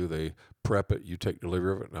call you. They prep it. You take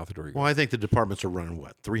delivery of it, and out the door you go. Well, I think the departments are running,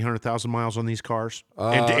 300,000 miles on these cars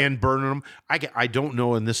and burning them? I don't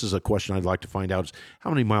know, and this is a question I'd like to find out, is how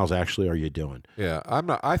many miles actually are you doing? Yeah,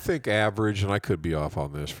 I think average, and I could be off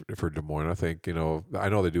on this for Des Moines. I think, I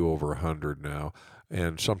know they do over 100 now,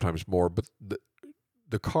 and sometimes more, but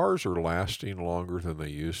the cars are lasting longer than they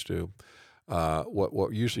used to.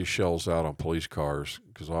 What usually shells out on police cars,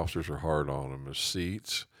 because officers are hard on them, is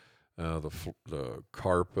seats, the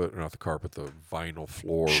carpet, not the carpet, the vinyl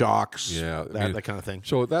floor, shocks, that kind of thing.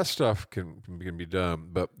 So that stuff can be done,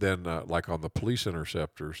 but then like on the police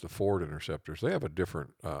interceptors, the Ford interceptors, they have a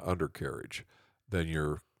different undercarriage than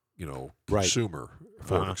your consumer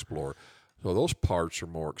Ford Explorer. So those parts are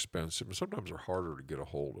more expensive and sometimes are harder to get a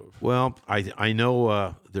hold of. Well, I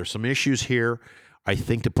know there's some issues here. I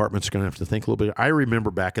think departments are going to have to think a little bit. I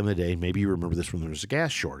remember back in the day, maybe you remember this, when there was a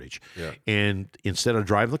gas shortage. Yeah. And instead of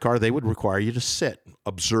driving the car, they would require you to sit,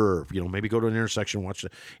 observe, maybe go to an intersection, watch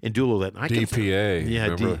it, and do a little of that. And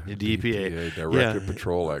DPA. DPA. Directed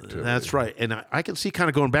Patrol Activity. That's right. And I can see kind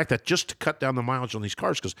of going back that just to cut down the mileage on these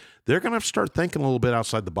cars, because they're going to have to start thinking a little bit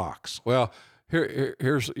outside the box. Well,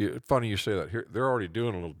 here's funny you say that. They're already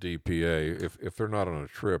doing a little DPA. If they're not on a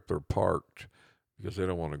trip, they're parked, because they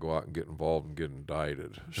don't want to go out and get involved and get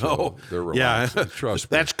indicted. So they're relaxing.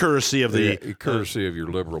 Trust me. That's courtesy of courtesy of your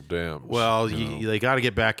liberal Dems. Well, they got to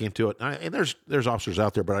get back into it. And there's officers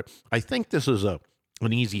out there, but I think this is an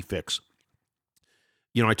easy fix.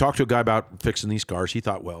 I talked to a guy about fixing these cars. He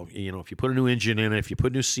thought, well, if you put a new engine in it, if you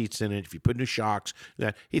put new seats in it, if you put new shocks,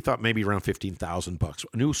 that he thought maybe around $15,000.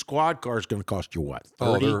 A new squad car is going to cost you what?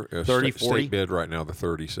 30, 40? State bid right now, the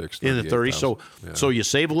 36. In the 30. So you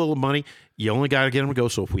save a little money. You only got to get them to go.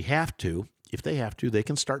 So if they have to, they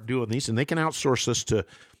can start doing these, and they can outsource this to,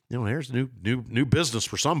 here's new business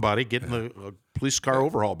for somebody, getting the police car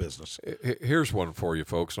overhaul business. Here's one for you,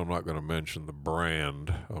 folks. I'm not going to mention the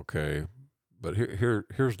brand, okay? But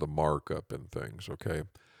here's the markup in things, okay?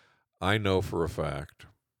 I know for a fact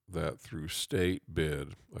that through state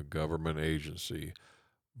bid, a government agency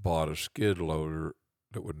bought a skid loader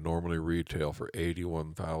that would normally retail for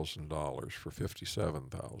 $81,000 for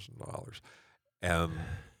 $57,000. And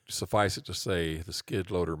suffice it to say, the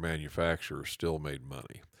skid loader manufacturer still made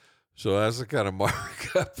money. So that's the kind of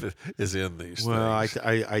markup that is in these Well, things.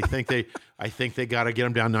 I think they got to get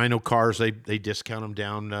them down. I know cars they discount them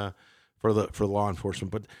down for the law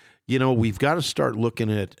enforcement, but we've got to start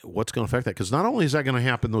looking at what's going to affect that, because not only is that going to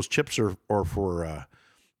happen, those chips are for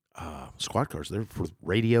squad cars, they're for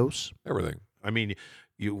radios, Everything. I mean,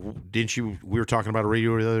 we were talking about a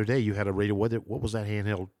radio the other day. You had a radio. What was that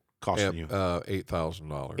handheld costing you?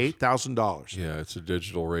 $8,000. $8,000. Yeah, it's a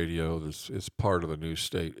digital radio. It's part of the new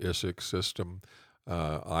state ISIC system.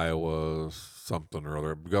 Iowa something or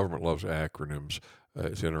other. Government loves acronyms.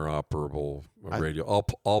 It's interoperable radio.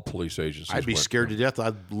 All police agencies. I'd be went scared to to death.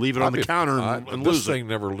 I'd leave it on the counter and this lose it. thing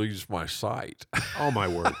never leaves my sight. Oh my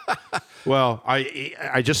word! Well,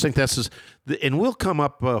 I just think that's and we'll come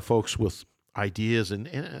up, folks, with ideas, and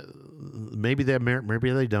maybe they merit,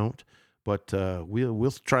 maybe they don't, but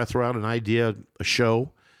we'll try to throw out an idea, a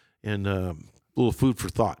show, and a little food for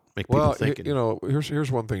thought. Make people thinking. Here's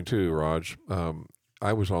one thing too, Raj.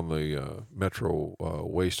 I was on the Metro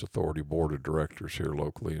Waste Authority Board of Directors here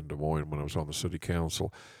locally in Des Moines when I was on the city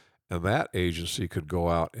council, and that agency could go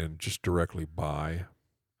out and just directly buy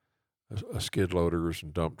skid loaders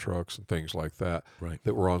and dump trucks and things like that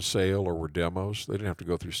that were on sale or were demos. They didn't have to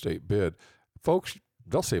go through state bid. Folks,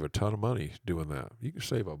 they'll save a ton of money doing that. You can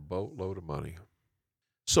save a boatload of money.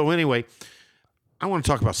 So anyway, I want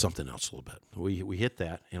to talk about something else a little bit. We hit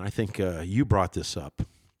that, and I think you brought this up.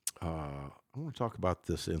 I want to talk about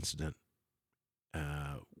this incident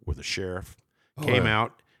where the sheriff came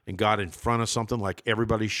out and got in front of something like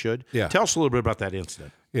everybody should. Yeah. Tell us a little bit about that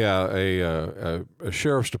incident. Yeah, a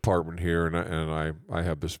sheriff's department here, and I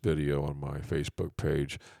have this video on my Facebook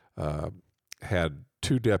page, had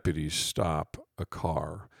two deputies stop a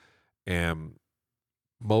car, and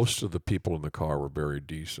most of the people in the car were very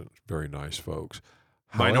decent, very nice folks.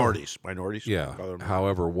 Minorities. Yeah.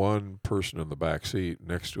 However, one person in the back seat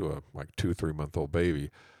next to a 2-3 month old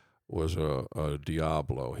baby was a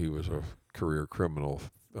Diablo. He was a career criminal,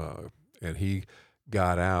 and he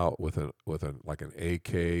got out with an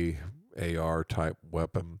AK, AR type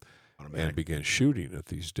weapon, and began shooting at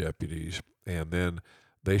these deputies. And then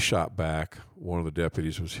they shot back. One of the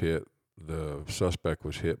deputies was hit. The suspect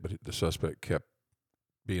was hit, but the suspect kept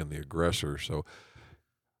being the aggressor. So,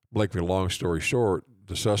 make a long story short,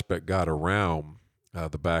 the suspect got around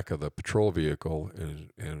the back of the patrol vehicle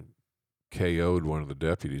and KO'd one of the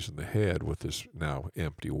deputies in the head with this now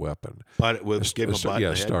empty weapon. But it was gave him a butt in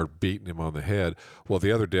the head? Started beating him on the head. Well,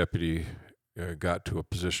 the other deputy got to a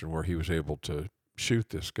position where he was able to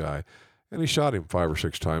shoot this guy, and he shot him 5 or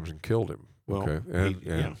 6 times and killed him. Well,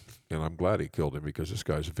 and I'm glad he killed him, because this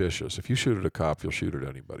guy's vicious. If you shoot at a cop, you'll shoot at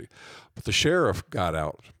anybody. But the sheriff got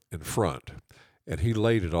out in front, and he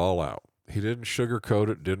laid it all out. He didn't sugarcoat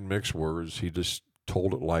it, didn't mix words. He just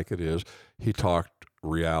told it like it is. He talked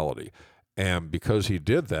reality. And because he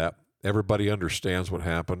did that, everybody understands what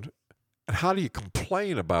happened. And how do you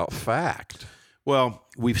complain about fact? Well,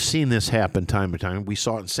 we've seen this happen time and time. We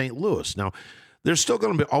saw it in St. Louis. Now, there's still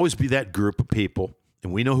going to always be that group of people,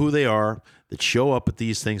 and we know who they are, that show up at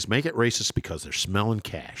these things, make it racist because they're smelling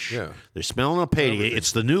cash. Yeah. They're smelling a payday.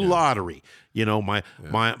 It's the new lottery.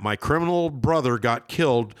 My criminal brother got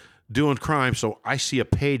killed doing crime, so I see a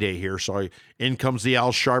payday here. So in comes the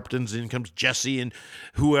Al Sharptons, in comes Jesse and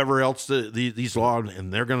whoever else, these law,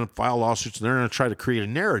 and they're going to file lawsuits, and they're going to try to create a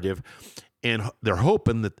narrative, and they're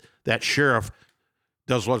hoping that sheriff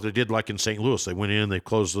does what they did like in St. Louis. They went in, they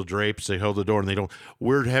closed the drapes, they held the door, and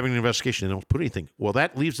we're having an investigation. They don't put anything. Well,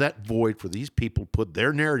 that leaves that void for these people to put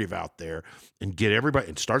their narrative out there and get everybody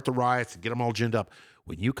and start the riots and get them all ginned up.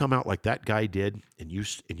 When you come out like that guy did, and you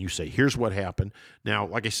say, here's what happened. Now,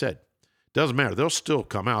 like I said, doesn't matter. They'll still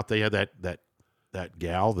come out. They had that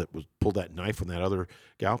gal that pulled that knife from that other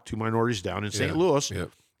gal, 2 minorities down in St. Louis. Yeah.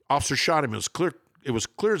 Officer shot him. It was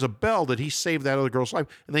clear as a bell that he saved that other girl's life,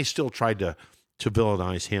 and they still tried to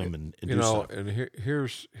villainize him and do stuff. And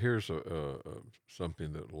here's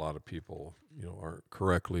something that a lot of people aren't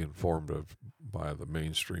correctly informed of by the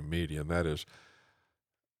mainstream media, and that is,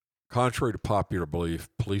 contrary to popular belief,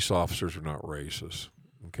 police officers are not racist.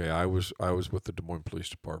 Okay, I was with the Des Moines Police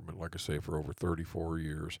Department, like I say, for over 34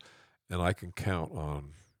 years, and I can count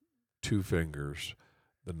on 2 fingers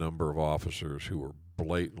the number of officers who were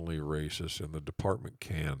blatantly racist, and the department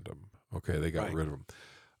canned them. Okay, they got rid of them.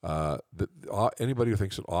 Anybody who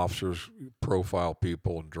thinks that officers profile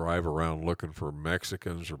people and drive around looking for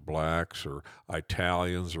Mexicans or blacks or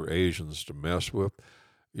Italians or Asians to mess with,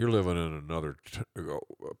 you're living in another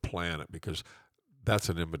planet, because that's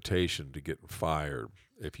an invitation to getting fired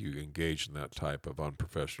if you engage in that type of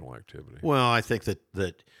unprofessional activity. Well, I think that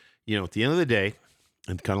at the end of the day,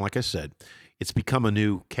 and kind of like I said, it's become a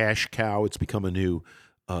new cash cow. It's become a new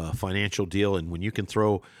financial deal. And when you can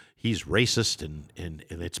throw, he's racist, and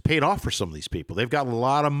it's paid off for some of these people. They've got a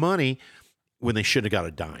lot of money when they should have got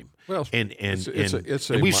a dime. Well, and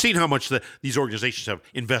we've seen how much these organizations have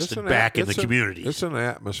invested back in the communities. It's an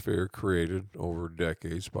atmosphere created over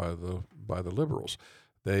decades by the liberals.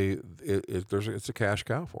 It's a cash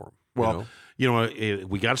cow for them. Well,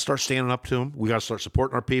 we got to start standing up to them. We got to start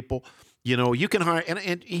supporting our people. You can hire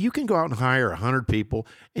and you can go out and hire 100 people,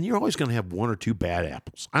 and you're always going to have one or two bad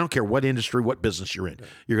apples. I don't care what industry, what business you're in.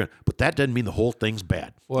 But that doesn't mean the whole thing's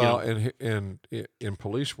bad. Well, and in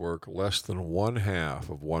police work, less than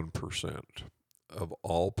 0.5% of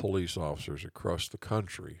all police officers across the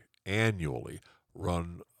country annually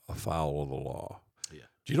run afoul of the law.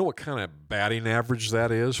 Do you know what kind of batting average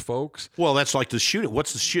that is, folks? Well, that's like the shooting.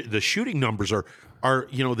 What's the shooting numbers are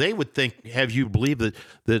they would have you believe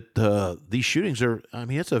that these shootings are. I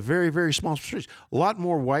mean, it's a very, very small percentage. A lot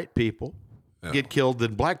more white people get killed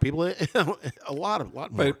than black people. A lot more.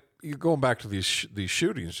 But you're going back to these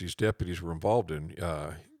shootings these deputies were involved in.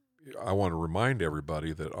 I want to remind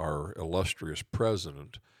everybody that our illustrious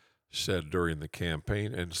president said during the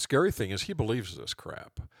campaign, and the scary thing is he believes this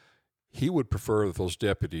crap. He would prefer that those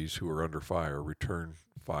deputies who are under fire return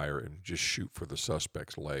fire and just shoot for the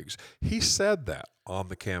suspect's legs. He said that on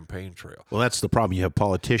the campaign trail. Well, that's the problem. You have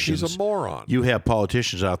politicians. He's a moron. You have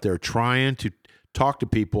politicians out there trying to talk to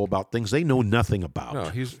people about things they know nothing about.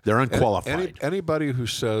 No, they're unqualified. Anybody who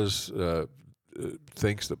says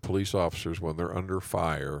thinks that police officers, when they're under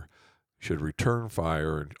fire, should return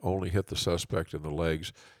fire and only hit the suspect in the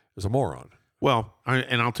legs is a moron. Well,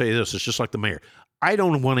 and I'll tell you this, it's just like the mayor. I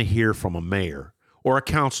don't want to hear from a mayor or a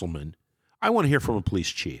councilman. I want to hear from a police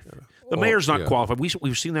chief. The mayor's not qualified.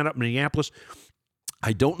 We've seen that up in Minneapolis.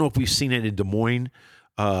 I don't know if we've seen it in Des Moines.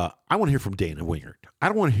 I want to hear from Dana Wingert. I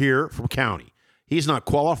don't want to hear from county. He's not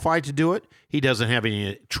qualified to do it. He doesn't have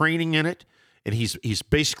any training in it, and he's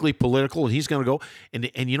basically political, and he's going to go.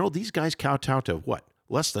 And these guys kowtow to what?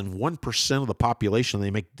 Less than 1% of the population,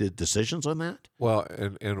 they make decisions on that? Well,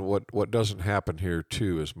 and what doesn't happen here,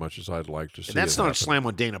 too, as much as I'd like to see. And that's not a slam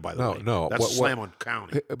on Dana, by the way. No. That's a slam on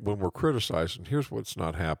county. When we're criticizing, here's what's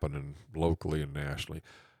not happening locally and nationally.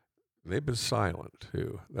 They've been silent,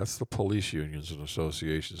 too. That's the police unions and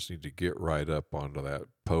associations need to get right up onto that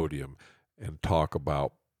podium and talk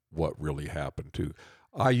about what really happened, too.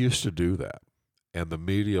 I used to do that, and the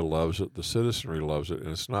media loves it, the citizenry loves it, and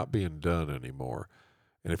it's not being done anymore.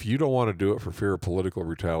 And if you don't want to do it for fear of political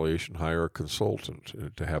retaliation, hire a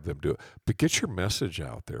consultant to have them do it. But get your message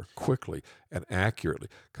out there quickly and accurately,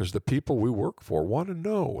 because the people we work for want to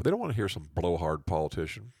know. They don't want to hear some blowhard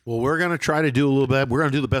politician. Well, we're going to try to do a little bit. We're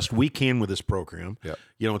going to do the best we can with this program. Yep.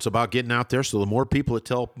 It's about getting out there. So the more people that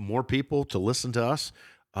tell more people to listen to us,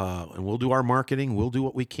 and we'll do our marketing. We'll do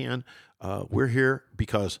what we can. We're here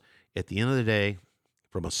because at the end of the day,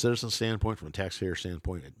 from a citizen standpoint, from a taxpayer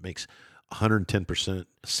standpoint, it makes 110%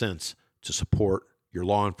 sense to support your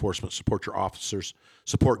law enforcement, support your officers,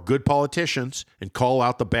 support good politicians, and call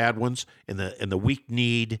out the bad ones and the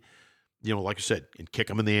weak-kneed, like I said, and kick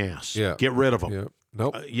them in the ass. Yeah. Get rid of them. Yeah.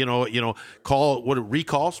 Nope. Call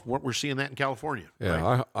recalls. We're seeing that in California. Yeah,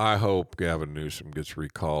 right? I hope Gavin Newsom gets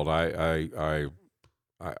recalled. I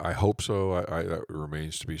hope so. That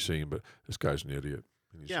remains to be seen. But this guy's an idiot.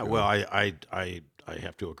 Yeah. Well, I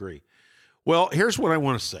have to agree. Well, here's what I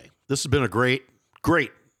want to say. This has been a great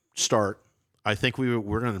start. I think we're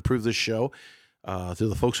going to improve this show. To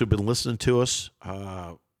the folks who've been listening to us,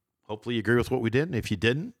 hopefully you agree with what we did. And if you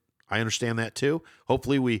didn't, I understand that too.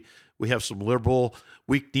 Hopefully we have some liberal,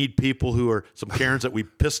 weak-kneed people who are some Karens that we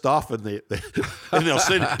pissed off, and they'll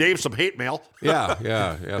send Dave some hate mail. Yeah.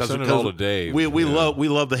 Send it all to Dave. We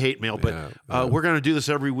love the hate mail, but we're going to do this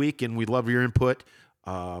every week, and we love your input.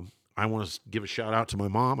 I want to give a shout out to my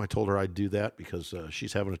mom. I told her I'd do that because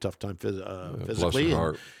she's having a tough time physically,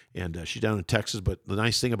 and she's down in Texas. But the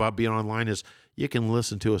nice thing about being online is you can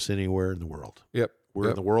listen to us anywhere in the world. Yep, we're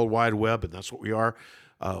in the World Wide Web, and that's what we are.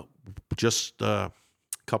 Just a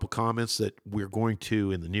couple comments that we're going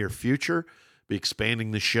to, in the near future, be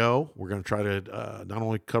expanding the show. We're going to try to not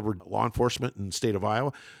only cover law enforcement in the state of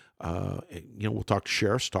Iowa. We'll talk to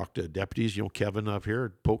sheriffs, talk to deputies. Kevin up here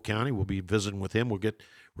at Polk County, we'll be visiting with him.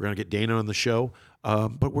 We're going to get Dana on the show,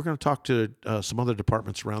 but we're going to talk to some other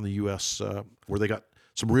departments around the U.S. Where they got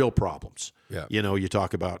some real problems. Yeah. You know, you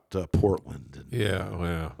talk about Portland. And,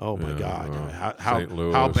 Yeah. oh my God, St.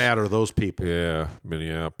 Louis. how bad are those people? Yeah,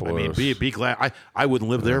 Minneapolis. I mean, be glad. I wouldn't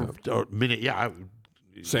live there.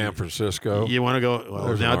 San Francisco. You want to go? Well,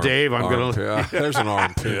 There's now, Dave, I'm going to. There's an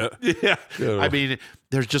armpit. Yeah. I mean,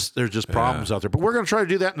 there's just problems out there. But we're going to try to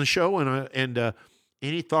do that in the show. And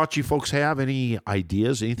any thoughts you folks have? Any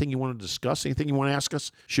ideas? Anything you want to discuss? Anything you want to ask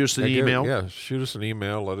us? Shoot us an email. Yeah, shoot us an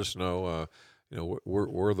email. Let us know.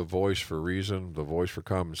 We're the voice for reason, the voice for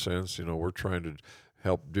common sense. We're trying to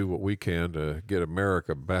help do what we can to get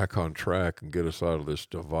America back on track and get us out of this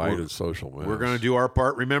divided social mess. We're going to do our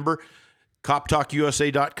part. Remember,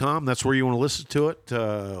 CopTalkUSA.com. That's where you want to listen to it.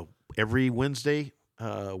 Every Wednesday,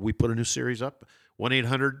 we put a new series up.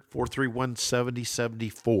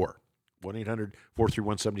 1-800-431-7074.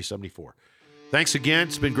 1-800-431-7074. Thanks again.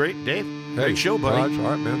 It's been great, Dave. Great show, buddy. All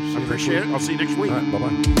right, man. I appreciate it. I'll see you next week. All right,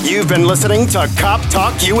 bye-bye. You've been listening to Cop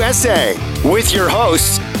Talk USA with your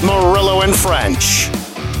hosts, Murillo and French.